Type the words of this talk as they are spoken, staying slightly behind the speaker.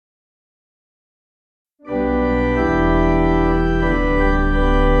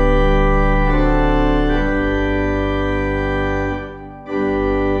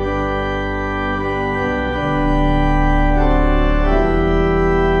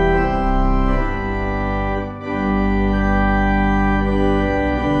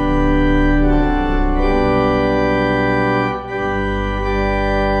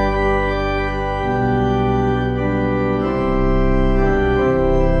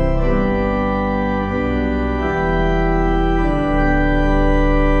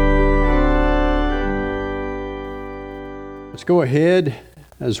go ahead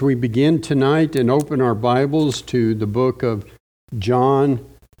as we begin tonight and open our Bibles to the book of John,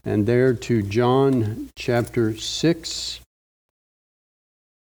 and there to John chapter 6.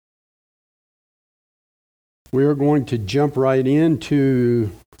 We are going to jump right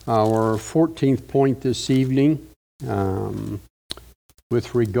into our 14th point this evening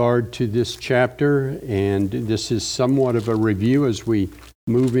with regard to this chapter, and this is somewhat of a review as we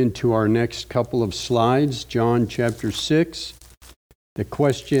move into our next couple of slides. John chapter 6. The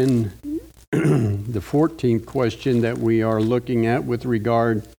question, the 14th question that we are looking at with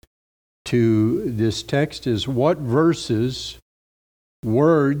regard to this text is what verses,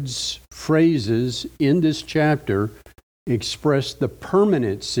 words, phrases in this chapter express the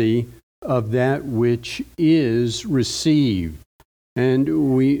permanency of that which is received.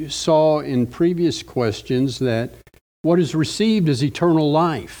 And we saw in previous questions that what is received is eternal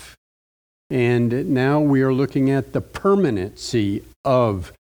life. And now we are looking at the permanency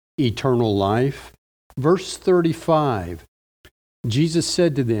of eternal life. Verse 35, Jesus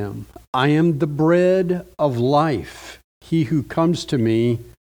said to them, I am the bread of life. He who comes to me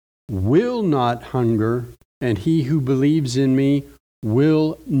will not hunger, and he who believes in me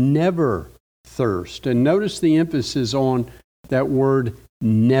will never thirst. And notice the emphasis on that word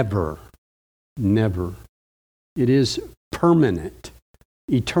never. Never. It is permanent.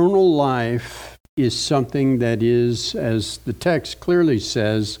 Eternal life is something that is, as the text clearly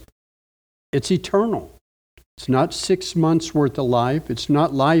says, it's eternal. It's not 6 months worth of life. It's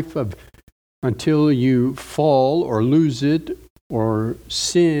not life of until you fall or lose it or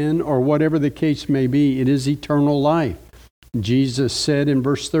sin or whatever the case may be. It is eternal life. Jesus said in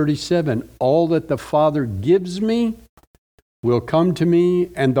verse 37, all that the Father gives me will come to me,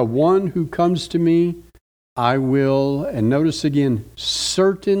 and the one who comes to me, I will, and notice again,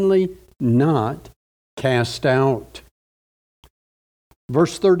 certainly not cast out.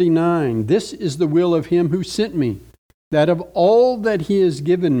 Verse 39, this is the will of him who sent me, that of all that he has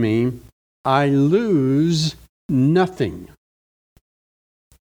given me, I lose nothing.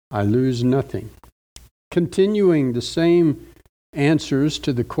 I lose nothing. Continuing the same answers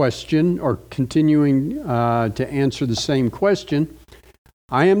to the question, or continuing to answer the same question,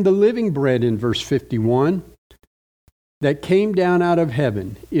 I am the living bread in verse 51 that came down out of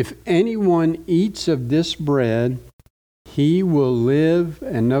heaven. If anyone eats of this bread, he will live,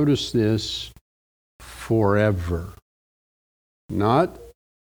 and notice this, forever. Not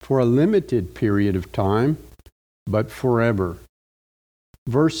for a limited period of time, but forever.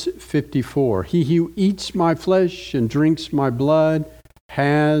 Verse 54, he who eats my flesh and drinks my blood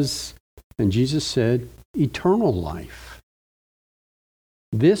has, and Jesus said, eternal life.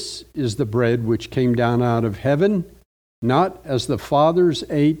 This is the bread which came down out of heaven, not as the fathers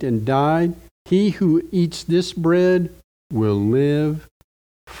ate and died. He who eats this bread will live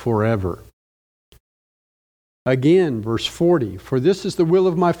forever. Again, verse 40, for this is the will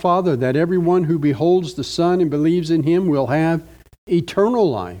of my Father, that everyone who beholds the Son and believes in him will have eternal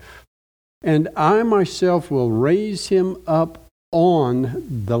life, and I myself will raise him up on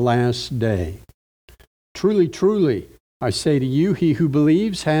the last day. Truly, truly, I say to you, he who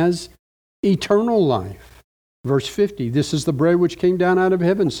believes has eternal life. Verse 50, this is the bread which came down out of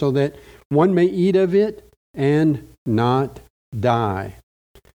heaven, so that one may eat of it and not die.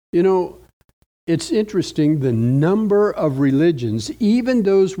 You know, it's interesting the number of religions, even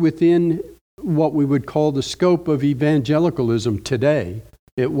those within what we would call the scope of evangelicalism today.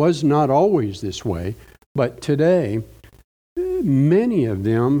 It was not always this way, but today, many of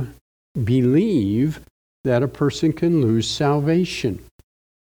them believe that a person can lose salvation.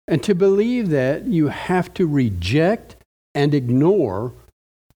 And to believe that, you have to reject and ignore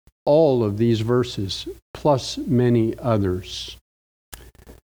all of these verses, plus many others.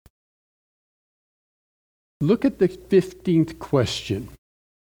 Look at the 15th question.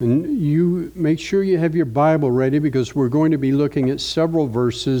 And you make sure you have your Bible ready, because we're going to be looking at several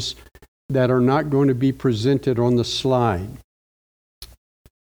verses that are not going to be presented on the slide.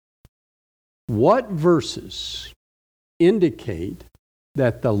 What verses indicate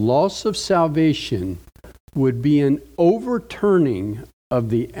that the loss of salvation would be an overturning of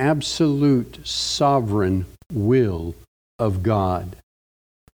the absolute sovereign will of God?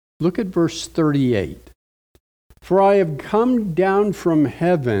 Look at verse 38. For I have come down from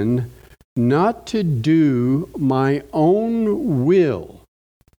heaven not to do my own will.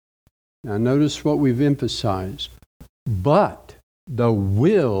 Now notice what we've emphasized. But the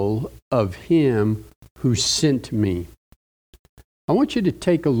will of him who sent me. I want you to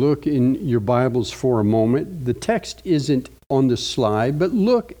take a look in your Bibles for a moment. The text isn't on the slide, but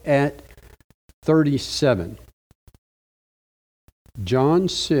look at 37. John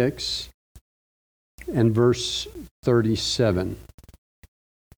 6 and verse 37.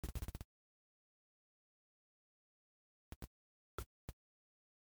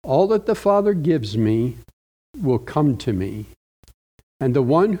 All that the Father gives me will come to me, and the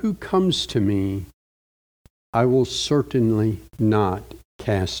one who comes to me I will certainly not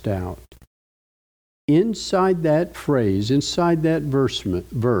cast out. Inside that phrase, inside that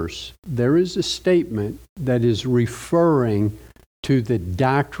verse, there is a statement that is referring to the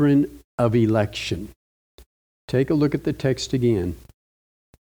doctrine of election. Take a look at the text again.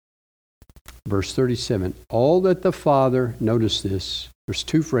 Verse 37, all that the Father, notice this, there's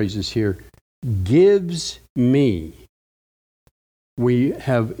two phrases here, gives me. We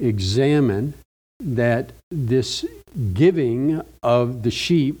have examined that this giving of the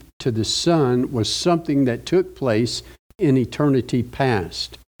sheep to the Son was something that took place in eternity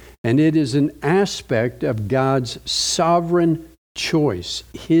past. And it is an aspect of God's sovereign choice,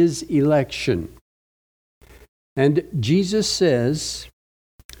 His election. And Jesus says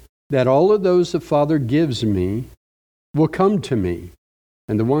that all of those the Father gives me will come to me,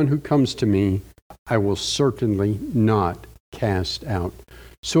 and the one who comes to me I will certainly not cast out.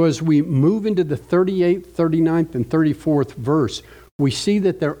 So as we move into the 38th, 39th, and 34th verse, we see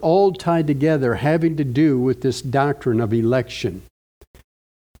that they're all tied together, having to do with this doctrine of election.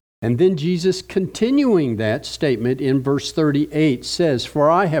 And then Jesus, continuing that statement in verse 38, says, for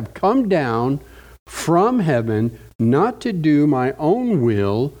I have come down from heaven not to do my own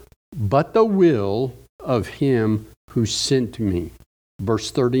will, but the will of him who sent me. Verse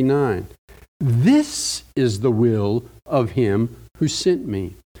 39, this is the will of him who sent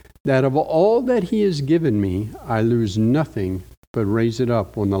me, that of all that he has given me, I lose nothing, but raise it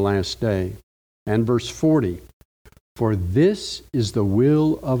up on the last day. And verse 40, for this is the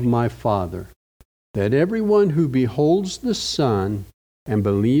will of my Father, that everyone who beholds the Son and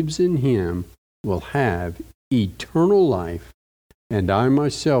believes in him will have eternal life, and I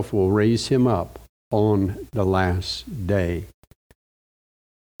myself will raise him up on the last day.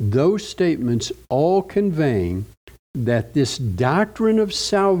 Those statements all conveying that this doctrine of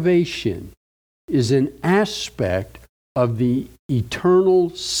salvation is an aspect of the eternal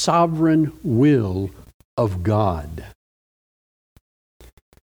sovereign will of God.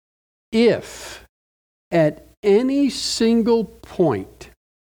 If at any single point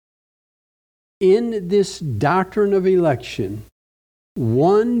in this doctrine of election,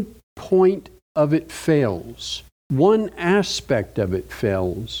 one point of it fails, one aspect of it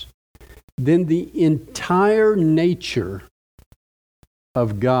fails, then the entire nature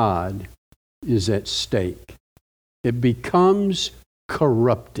of God is at stake. It becomes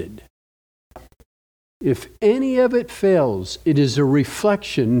corrupted. If any of it fails, it is a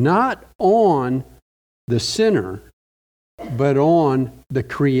reflection not on the sinner, but on the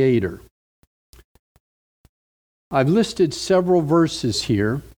Creator. I've listed several verses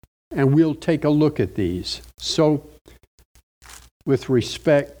here, and we'll take a look at these. So, with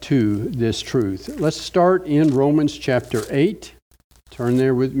respect to this truth, let's start in Romans chapter 8. Turn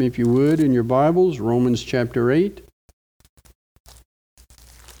there with me if you would in your Bibles, Romans chapter 8.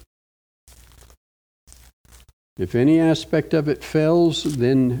 If any aspect of it fails,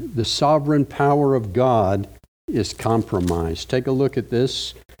 then the sovereign power of God is compromised. Take a look at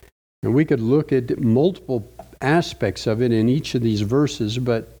this. And we could look at multiple aspects of it in each of these verses,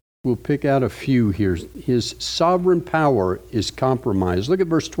 but we'll pick out a few here. His sovereign power is compromised. Look at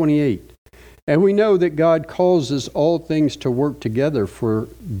verse 28. And we know that God causes all things to work together for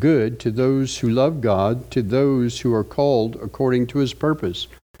good to those who love God, to those who are called according to his purpose.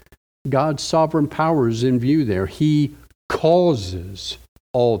 God's sovereign power is in view there. He causes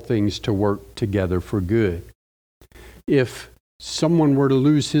all things to work together for good. If someone were to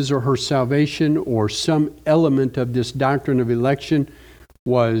lose his or her salvation, or some element of this doctrine of election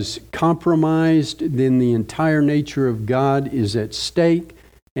was compromised, then the entire nature of God is at stake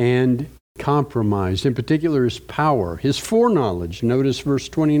and compromised. In particular, his power, his foreknowledge. Notice verse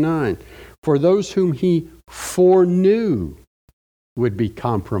 29. For those whom he foreknew would be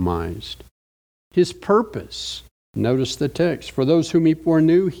compromised. His purpose. Notice the text. For those whom he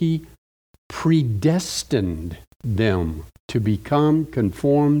foreknew, he predestined them to become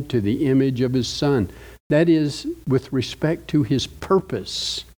conformed to the image of his Son. That is, with respect to his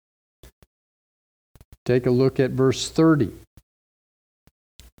purpose. Take a look at verse 30.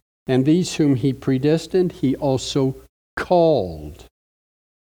 And these whom he predestined, he also called.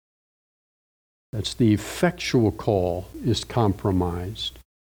 That's the effectual call is compromised.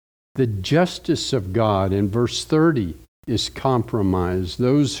 The justice of God in verse 30 is compromised.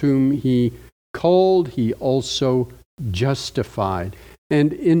 Those whom he called, he also justified.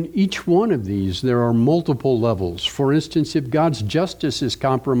 And in each one of these, there are multiple levels. For instance, if God's justice is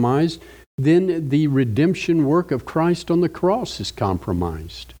compromised, then the redemption work of Christ on the cross is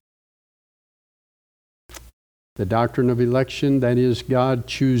compromised. The doctrine of election, that is, God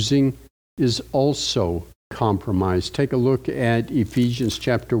choosing, is also compromised. Take a look at Ephesians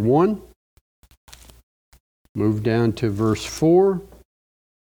chapter 1. Move down to verse 4.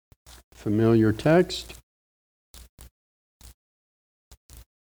 Familiar text.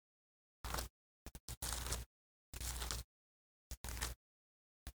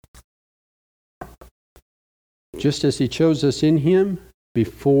 Just as he chose us in him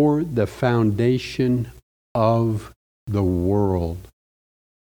before the foundation of the world.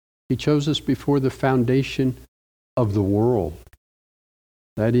 He chose us before the foundation of the world.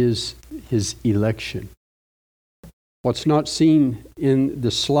 That is his election. What's not seen in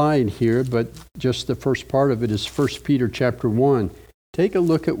the slide here, but just the first part of it, is 1 Peter chapter 1. Take a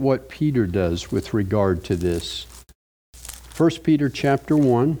look at what Peter does with regard to this. 1 Peter chapter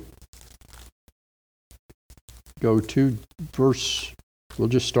 1. Go to we'll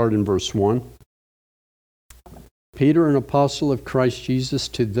just start in verse 1. Peter, an apostle of Christ Jesus,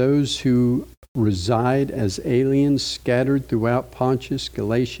 to those who reside as aliens scattered throughout Pontus,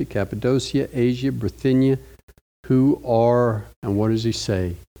 Galatia, Cappadocia, Asia, Bithynia, who are, and what does he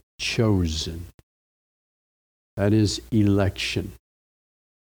say? Chosen. That is election.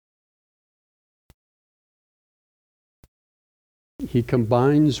 He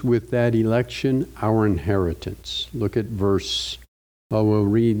combines with that election our inheritance. Look at we'll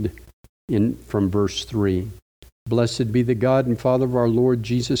read from verse 3. Blessed be the God and Father of our Lord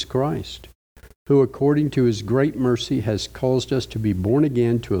Jesus Christ, who according to his great mercy has caused us to be born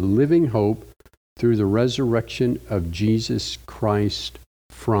again to a living hope through the resurrection of Jesus Christ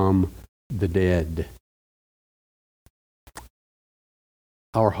from the dead.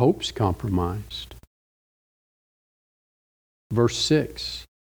 Our hope's compromised. Verse 6,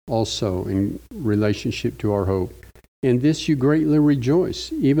 also in relationship to our hope. In this you greatly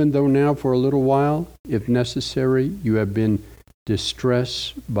rejoice, even though now for a little while, if necessary, you have been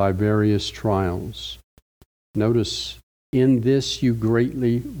distressed by various trials. Notice, in this you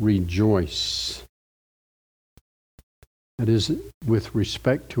greatly rejoice. That is, with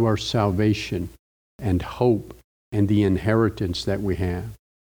respect to our salvation and hope and the inheritance that we have.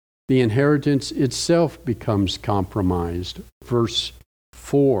 The inheritance itself becomes compromised. Verse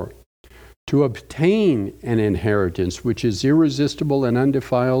 4, to obtain an inheritance which is irresistible and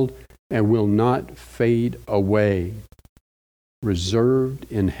undefiled and will not fade away, reserved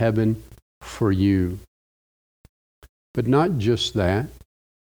in heaven for you. But not just that.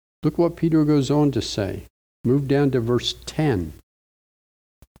 Look what Peter goes on to say. Move down to verse 10.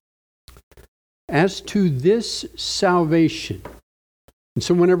 As to this salvation, and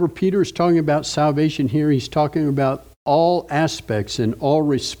so whenever Peter is talking about salvation here, he's talking about all aspects and all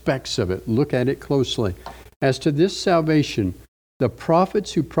respects of it. Look at it closely. As to this salvation, the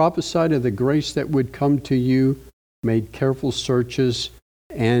prophets who prophesied of the grace that would come to you made careful searches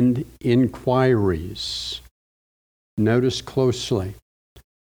and inquiries. Notice closely.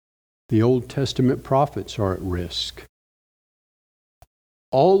 The Old Testament prophets are at risk.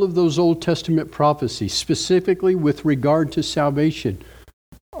 All of those Old Testament prophecies, specifically with regard to salvation,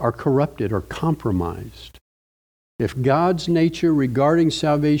 are corrupted or compromised. If God's nature regarding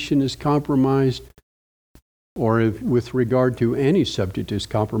salvation is compromised, or if with regard to any subject is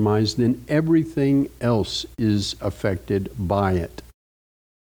compromised, then everything else is affected by it.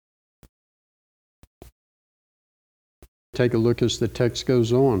 Take a look as the text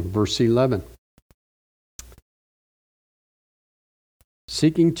goes on. Verse 11.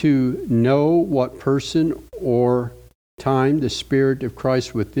 Seeking to know what person or time the Spirit of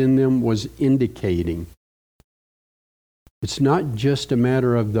Christ within them was indicating. It's not just a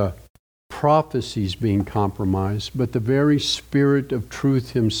matter of the prophecies being compromised, but the very Spirit of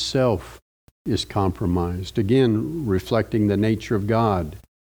truth himself is compromised. Again, reflecting the nature of God.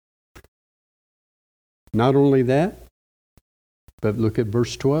 Not only that, but look at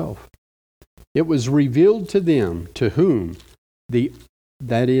verse 12. It was revealed to them, to whom? That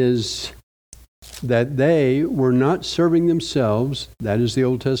they were not serving themselves, that is the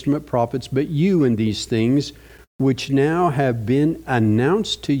Old Testament prophets, but you in these things, which now have been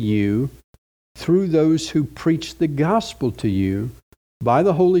announced to you through those who preach the gospel to you by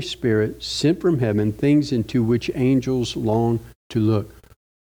the Holy Spirit, sent from heaven, things into which angels long to look.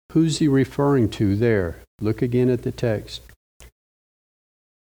 Who's he referring to there? Look again at the text.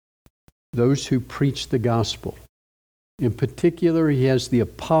 Those who preach the gospel. In particular, he has the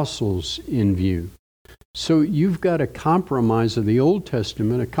apostles in view. So you've got a compromise of the Old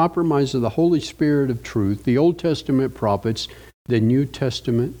Testament, a compromise of the Holy Spirit of truth, the Old Testament prophets, the New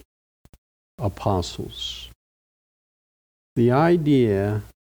Testament apostles. The idea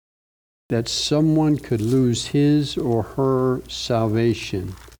that someone could lose his or her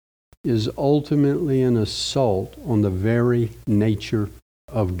salvation is ultimately an assault on the very nature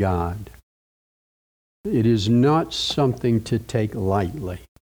of God. It is not something to take lightly.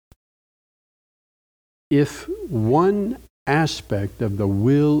 If one aspect of the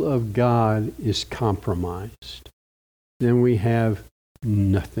will of God is compromised, then we have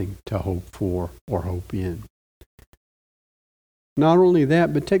nothing to hope for or hope in. Not only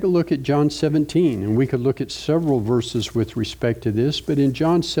that, but take a look at John 17, and we could look at several verses with respect to this, but in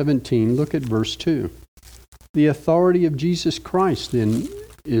John 17, look at verse 2. The authority of Jesus Christ then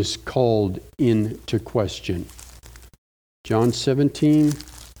is called into question. John 17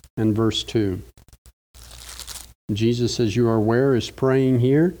 and verse 2. Jesus, as you are aware, is praying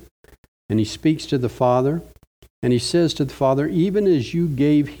here, and he speaks to the Father, and he says to the Father, even as you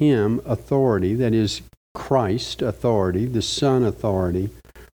gave him authority, that is Christ authority, the Son authority,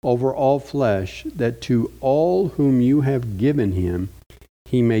 over all flesh, that to all whom you have given him,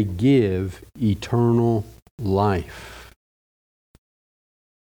 he may give eternal life.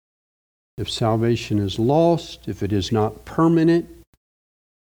 If salvation is lost, if it is not permanent,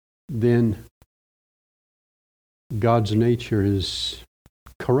 then God's nature is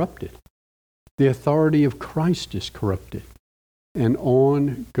corrupted. The authority of Christ is corrupted. And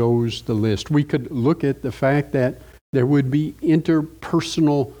on goes the list. We could look at the fact that there would be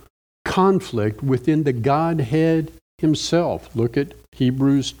interpersonal conflict within the Godhead himself. Look at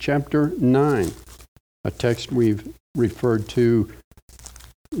Hebrews chapter 9, a text we've referred to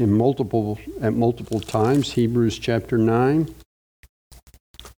at multiple times. Hebrews chapter 9.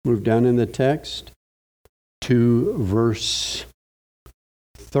 Move down in the text to verse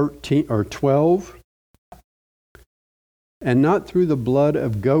 13 or 12. And not through the blood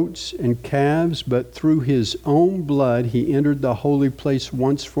of goats and calves, but through his own blood he entered the holy place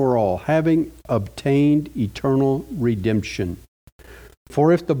once for all, having obtained eternal redemption.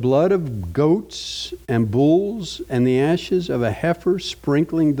 For if the blood of goats and bulls and the ashes of a heifer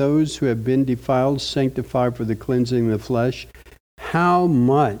sprinkling those who have been defiled sanctify for the cleansing of the flesh, how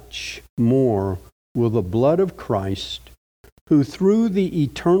much more will the blood of Christ, who through the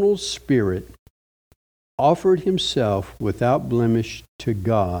eternal Spirit offered himself without blemish to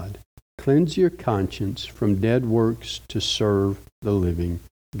God, cleanse your conscience from dead works to serve the living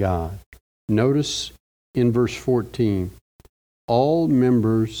God. Notice in verse 14, all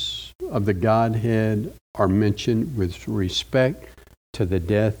members of the Godhead are mentioned with respect to the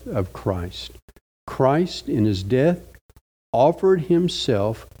death of Christ. Christ, in his death, offered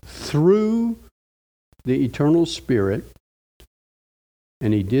himself through the eternal Spirit,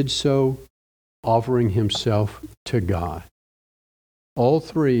 and he did so offering himself to God. All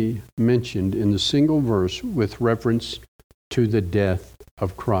three mentioned in the single verse with reference to the death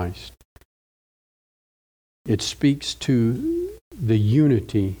of Christ. It speaks to the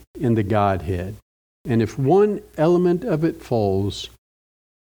unity in the Godhead. And if one element of it falls,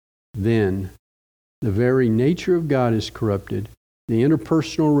 then the very nature of God is corrupted. The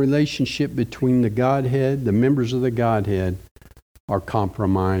interpersonal relationship between the Godhead, the members of the Godhead, are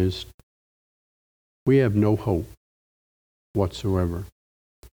compromised. We have no hope whatsoever.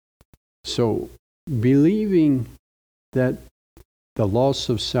 So, believing that the loss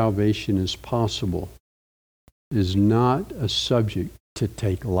of salvation is possible is not a subject to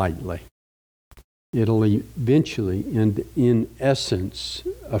take lightly. It'll eventually, and in essence,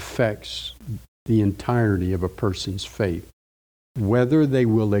 affects the entirety of a person's faith, whether they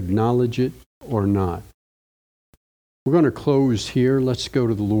will acknowledge it or not. We're going to close here. Let's go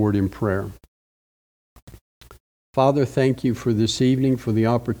to the Lord in prayer. Father, thank you for this evening, for the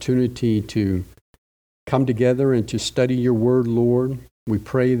opportunity to come together and to study your word, Lord. We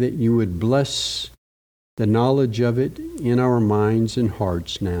pray that you would bless the knowledge of it in our minds and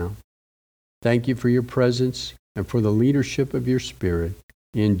hearts now. Thank you for your presence and for the leadership of your Spirit.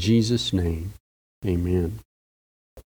 In Jesus' name, amen.